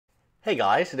Hey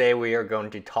guys, today we are going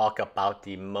to talk about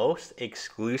the most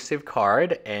exclusive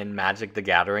card in Magic the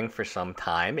Gathering for some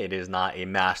time. It is not a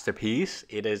masterpiece,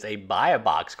 it is a buy a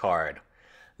box card.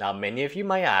 Now, many of you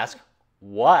might ask,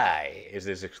 why is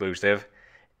this exclusive?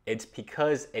 It's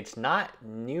because it's not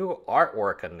new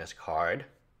artwork on this card.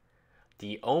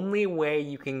 The only way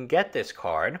you can get this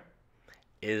card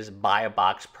is buy a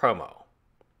box promo.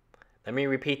 Let me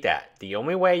repeat that. The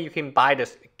only way you can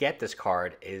get this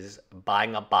card is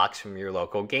buying a box from your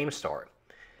local game store.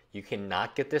 You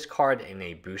cannot get this card in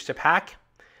a booster pack.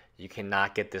 You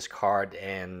cannot get this card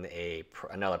in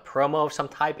another promo of some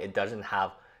type. It doesn't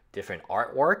have different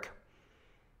artwork.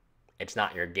 It's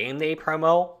not your game day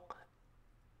promo.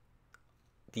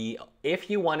 If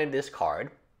you wanted this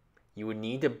card, you would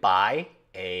need to buy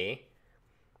a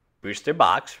booster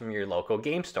box from your local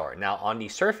game store. Now, on the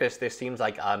surface, this seems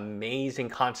like an amazing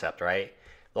concept, right?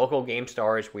 Local game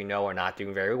stores we know are not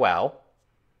doing very well,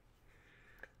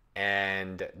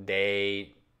 and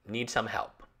they need some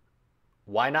help.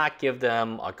 Why not give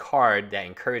them a card that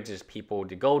encourages people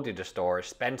to go to the store,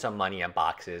 spend some money on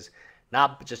boxes,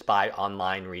 not just buy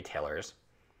online retailers?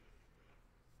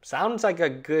 Sounds like a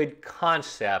good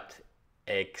concept,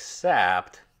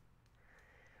 except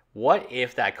what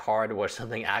if that card was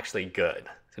something actually good?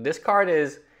 So this card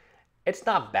it's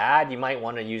not bad. You might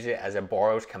want to use it as a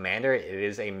Boros commander. It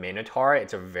is a Minotaur.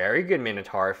 It's a very good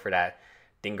Minotaur for that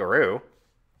Dingaroo.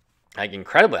 Like,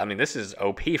 incredibly. I mean, this is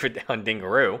OP on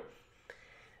Dingaroo.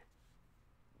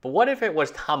 But what if it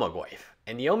was Tarmogoyf?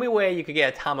 And the only way you could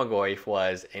get a Tarmogoyf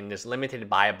was in this limited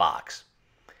buy a box.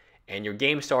 And your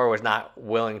game store was not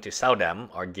willing to sell them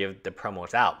or give the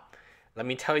promos out. Let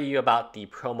me tell you about the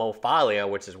promo Folio,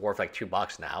 which is worth like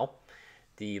 $2 now.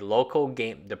 The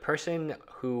person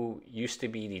who used to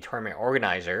be the tournament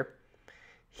organizer,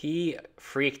 he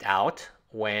freaked out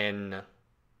when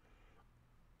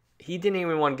he didn't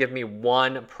even want to give me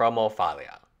one promo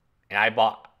Folio. And I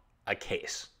bought a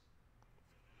case.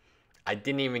 I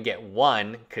didn't even get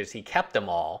one because he kept them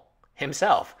all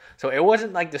himself. So it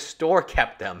wasn't like the store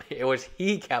kept them. It was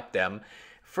he kept them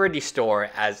for the store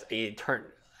as a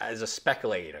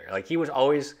speculator. Like, he was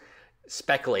always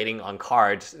speculating on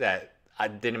cards that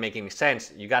didn't make any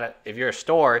sense. If you're a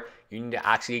store, you need to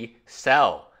actually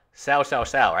sell,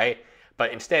 right?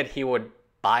 But instead, he would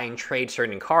buy and trade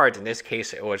certain cards. In this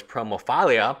case, it was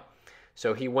Promophilia.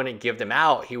 So he wouldn't give them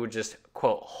out. He would just,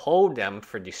 quote, hold them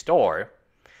for the store.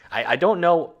 I don't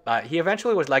know. He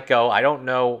eventually was let go. I don't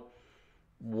know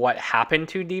what happened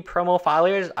to the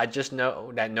Promophilias. I just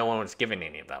know that no one was given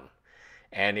any of them.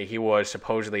 And he was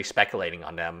supposedly speculating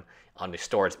on them on the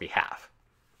store's behalf.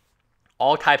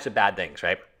 All types of bad things,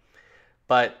 right?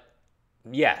 But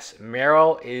yes,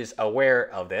 Meryl is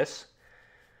aware of this.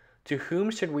 To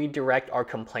whom should we direct our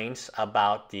complaints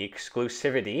about the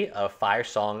exclusivity of Fire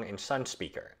Song and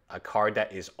Sunspeaker, a card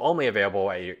that is only available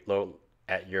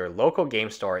at your local game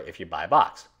store if you buy a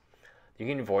box? You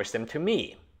can voice them to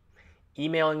me.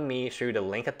 Emailing me through the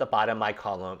link at the bottom of my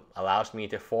column allows me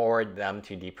to forward them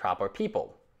to the proper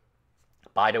people.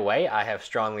 By the way, I have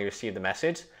strongly received the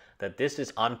message that this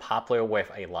is unpopular with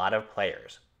a lot of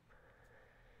players.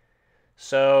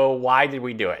 So why did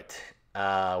we do it?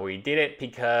 We did it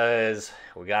because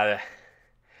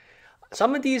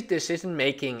some of these decision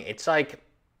making, it's like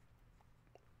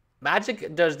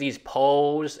Magic does these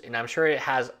polls, and I'm sure it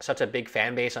has such a big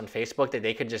fan base on Facebook that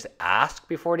they could just ask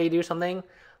before they do something.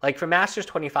 Like for Masters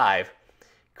 25,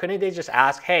 couldn't they just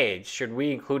ask, hey, should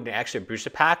we include an extra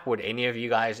booster pack? Would any of you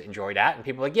guys enjoy that? And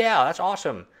people are like, yeah, that's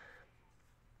awesome.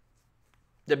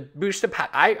 The booster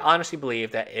pack, I honestly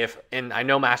believe that and I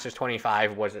know Masters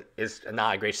 25 is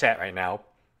not a great set right now,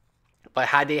 but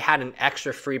had they had an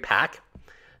extra free pack,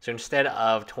 so instead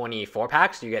of 24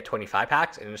 packs, you get 25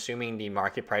 packs, and assuming the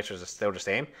market price was still the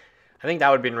same, I think that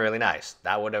would have been really nice.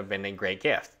 That would have been a great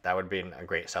gift. That would have been a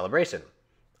great celebration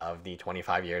of the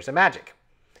 25 years of Magic.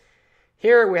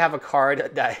 Here we have a card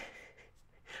that,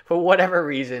 for whatever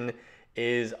reason,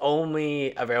 is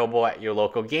only available at your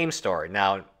local game store.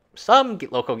 Now, some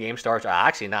local game stores are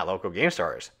actually not local game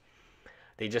stores.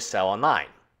 They just sell online.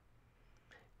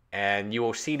 And you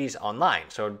will see these online.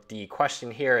 So the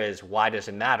question here is, why does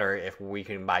it matter if we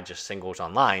can buy just singles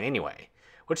online anyway?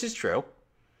 Which is true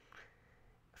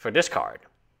for this card.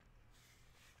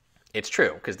 It's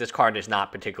true, because this card is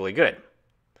not particularly good.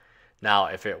 Now,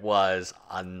 if it was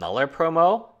another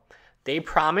promo, they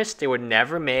promised they would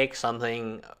never make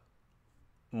something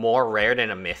more rare than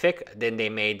a Mythic than they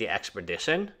made the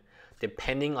Expedition.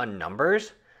 Depending on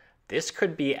numbers, this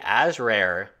could be as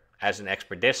rare as an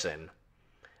Expedition,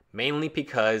 mainly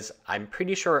because I'm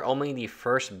pretty sure only the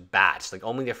first batch, like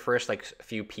only the first like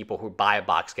few people who buy a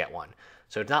box get one.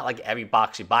 So it's not like every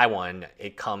box you buy one,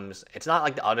 it comes, it's not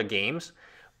like the other games.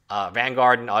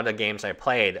 Vanguard and other games I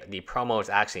played, the promo is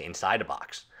actually inside the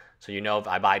box. So you know if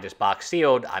I buy this box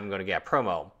sealed, I'm going to get a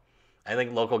promo. I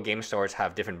think local game stores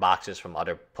have different boxes from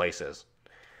other places.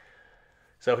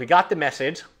 So we got the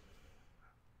message,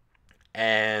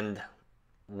 and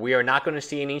we are not going to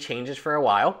see any changes for a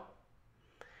while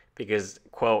because,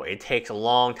 quote, it takes a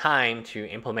long time to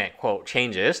implement, quote,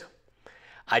 changes.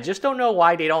 I just don't know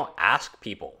why they don't ask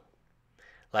people.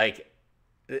 Like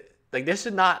this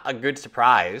is not a good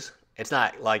surprise. It's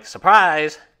not like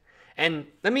surprise. And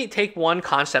let me take one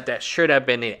concept that should have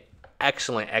been an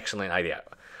excellent idea.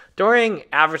 During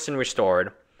Average and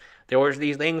Restored, there was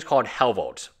these things called Hell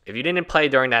Votes. If you didn't play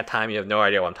during that time, you have no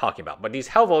idea what I'm talking about. But these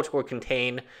Hell Votes would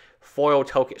contain foil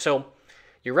tokens. So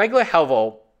your regular Hell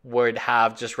Vote would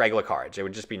have just regular cards. It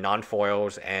would just be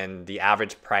non-foils, and the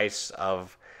average price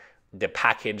of the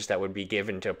package that would be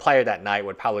given to a player that night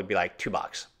would probably be like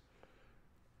 $2.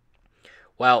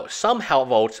 Well, some Hell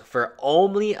Votes for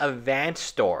only advanced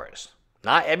stores,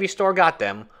 not every store got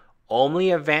them,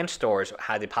 only advanced stores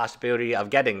had the possibility of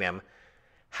getting them,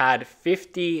 had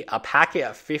a packet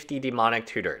of 50 demonic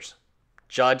tutors.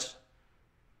 Judge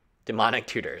demonic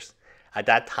tutors. At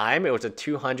that time, it was a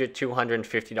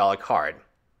 $250 card.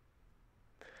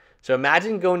 So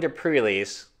imagine going to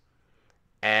pre-release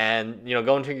and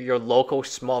going to your local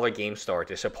smaller game store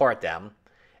to support them,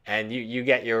 and you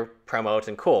get your promos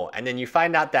and cool. And then you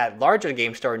find out that larger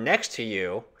game store next to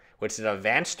you, which is an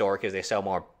advanced store because they sell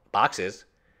more boxes,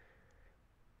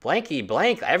 blanky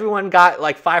blank, everyone got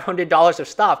like $500 of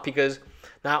stuff because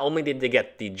not only did they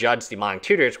get the Judge Demonic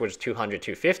Tutors, which is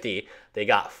 $250, they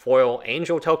got foil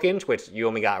angel tokens, which you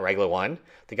only got a regular one.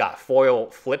 They got foil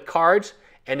flip cards.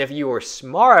 And if you were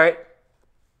smart,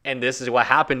 and this is what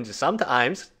happens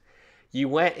sometimes, you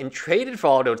went and traded for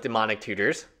all those demonic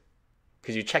tutors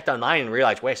because you checked online and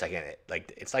realized, wait a second,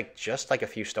 it's like just like a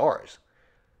few stores.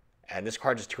 And this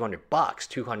card is $200,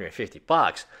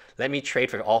 $250. Let me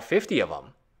trade for all 50 of them.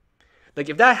 Like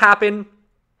if that happened,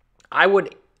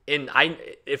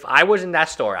 if I was in that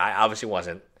store, I obviously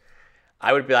wasn't,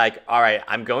 I would be like, all right,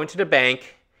 I'm going to the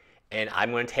bank and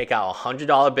I'm going to take out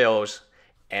 $100 bills,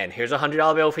 and here's a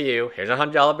 $100 bill for you, here's a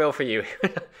 $100 bill for you,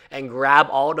 and grab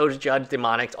all those Judge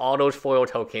Demonics, all those foil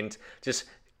tokens, just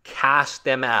cast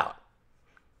them out.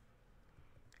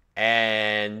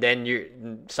 And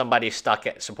then somebody's stuck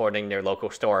at supporting their local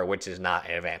store, which is not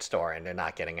an advanced store, and they're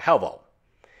not getting a Hell Vote.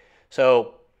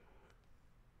 So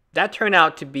that turned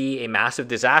out to be a massive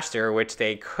disaster, which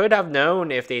they could have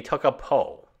known if they took a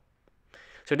poll.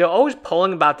 So they're always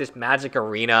polling about this Magic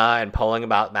Arena and polling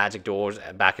about Magic Duels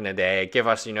back in the day. Give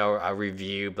us, a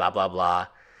review, blah, blah, blah.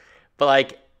 But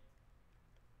like,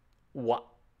 what?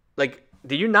 Like,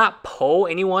 did you not poll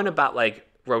anyone about like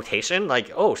rotation?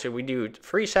 Like, oh, should we do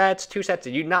 3 sets, 2 sets?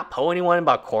 Did you not poll anyone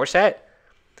about core set?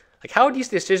 Like, how are these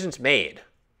decisions made?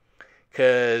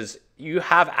 Because you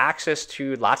have access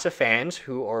to lots of fans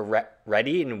who are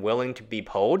ready and willing to be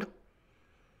polled.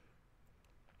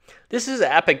 This is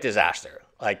an epic disaster.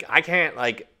 Like, I can't,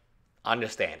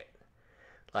 understand it.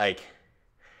 Like,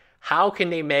 how can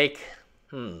they make...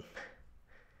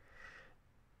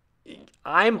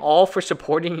 I'm all for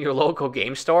supporting your local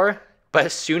game store, but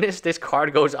as soon as this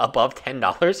card goes above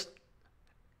 $10,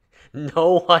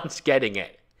 no one's getting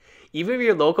it. Even if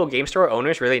your local game store owner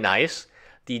is really nice,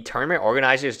 the tournament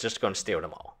organizer is just going to steal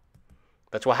them all.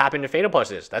 That's what happened to Fatal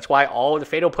Pusses. That's why all the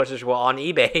Fatal Pusses were on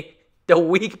eBay the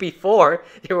week before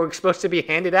they were supposed to be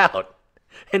handed out.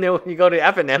 And then when you go to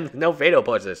F&M, no Fatal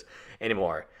Pusses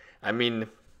anymore. I mean,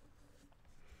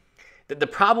 the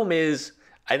problem is,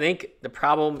 I think the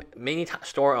problem, many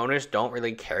store owners don't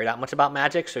really care that much about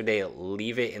Magic, so they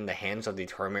leave it in the hands of the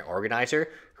tournament organizer,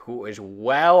 who is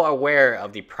well aware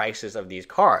of the prices of these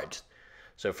cards.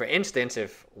 So for instance,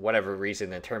 if whatever reason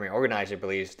the tournament organizer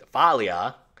believes the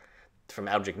Thalia from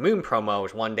Eldritch Moon promo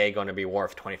is one day going to be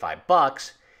worth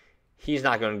 $25, he's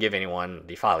not going to give anyone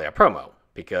the Thalia promo,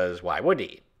 because why would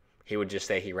he? He would just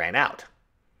say he ran out.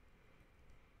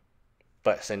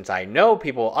 But since I know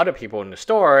other people in the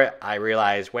store, I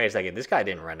realize, wait a second, this guy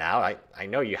didn't run out. I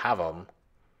know you have them.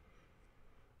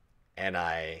 And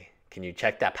can you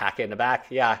check that packet in the back?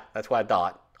 Yeah, that's what I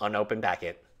thought. Unopened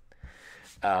packet.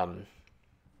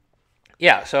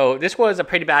 Yeah, so this was a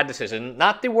pretty bad decision.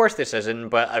 Not the worst decision,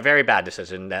 but a very bad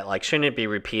decision that shouldn't be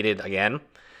repeated again.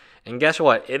 And guess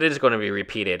what? It is going to be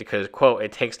repeated because, quote,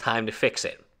 it takes time to fix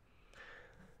it.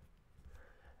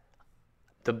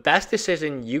 The best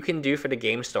decision you can do for the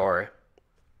game store,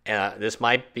 this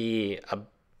might be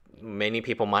many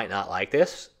people might not like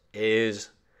this, is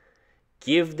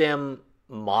give them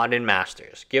modern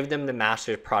masters. Give them the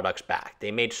masters products back.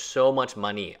 They made so much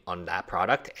money on that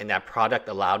product, and that product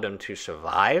allowed them to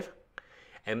survive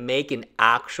and make an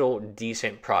actual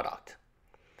decent product.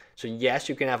 So yes,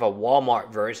 you can have a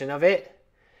Walmart version of it,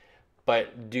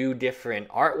 but do different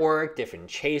artwork, different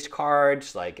chase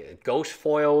cards, like ghost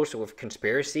foils with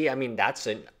conspiracy. I mean, that's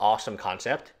an awesome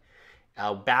concept.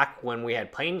 Back when we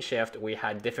had Plane Shift, we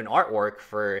had different artwork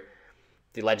for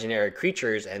the legendary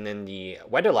creatures and then the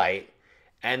Weatherlight,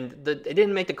 and it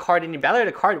didn't make the card any better.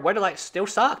 The card Weatherlight still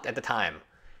sucked at the time.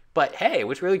 But hey, it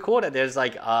was really cool that there's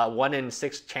like a 1 in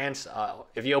 6 chance.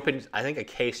 If you open, I think, a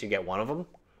case, you get one of them.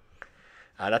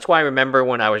 That's why I remember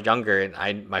when I was younger,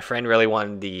 and my friend really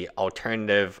wanted the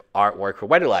alternative artwork for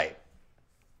Weatherlight.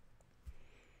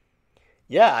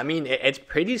 Yeah, I mean, it's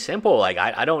pretty simple. Like,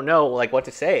 I don't know like what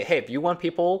to say. Hey, if you want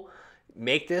people,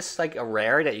 make this like a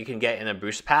rare that you can get in a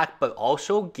booster pack, but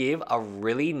also give a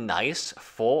really nice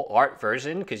full art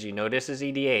version, because you know this is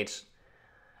EDH,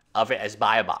 of it as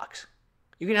buy a box.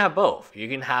 You can have both. You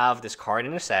can have this card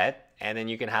in a set, and then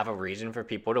you can have a reason for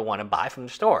people to want to buy from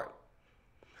the store,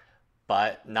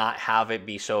 but not have it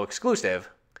be so exclusive.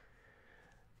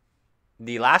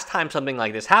 The last time something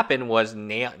like this happened was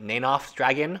Nanoff's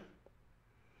Dragon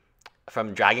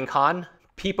from Dragon Con.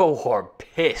 People were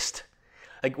pissed.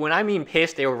 Like, when I mean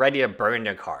pissed, they were ready to burn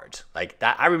their cards. Like,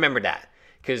 that, I remember that.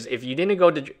 Because if you didn't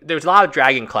go to... There was a lot of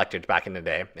Dragon collectors back in the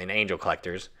day, and Angel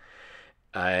collectors.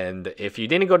 And if you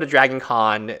didn't go to Dragon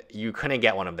Con, you couldn't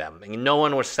get one of them. And no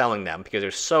one was selling them because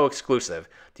they're so exclusive.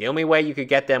 The only way you could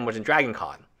get them was in Dragon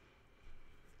Con.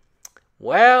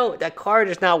 Well, that card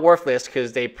is now worthless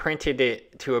because they printed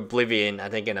it to oblivion, I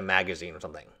think, in a magazine or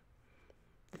something.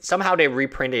 Somehow they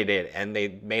reprinted it and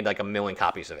they made like 1 million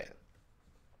copies of it.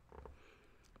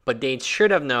 But they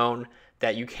should have known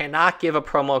that you cannot give a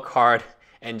promo card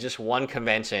in just one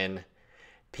convention.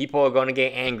 People are going to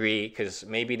get angry because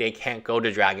maybe they can't go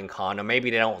to Dragon Con, or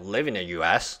maybe they don't live in the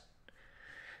US.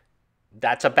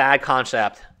 That's a bad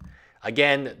concept.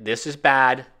 Again, this is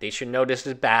bad. They should know this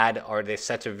is bad, or they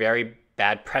set a very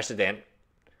bad precedent,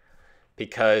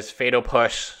 because Fatal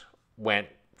Push went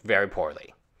very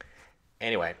poorly.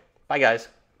 Anyway, bye guys.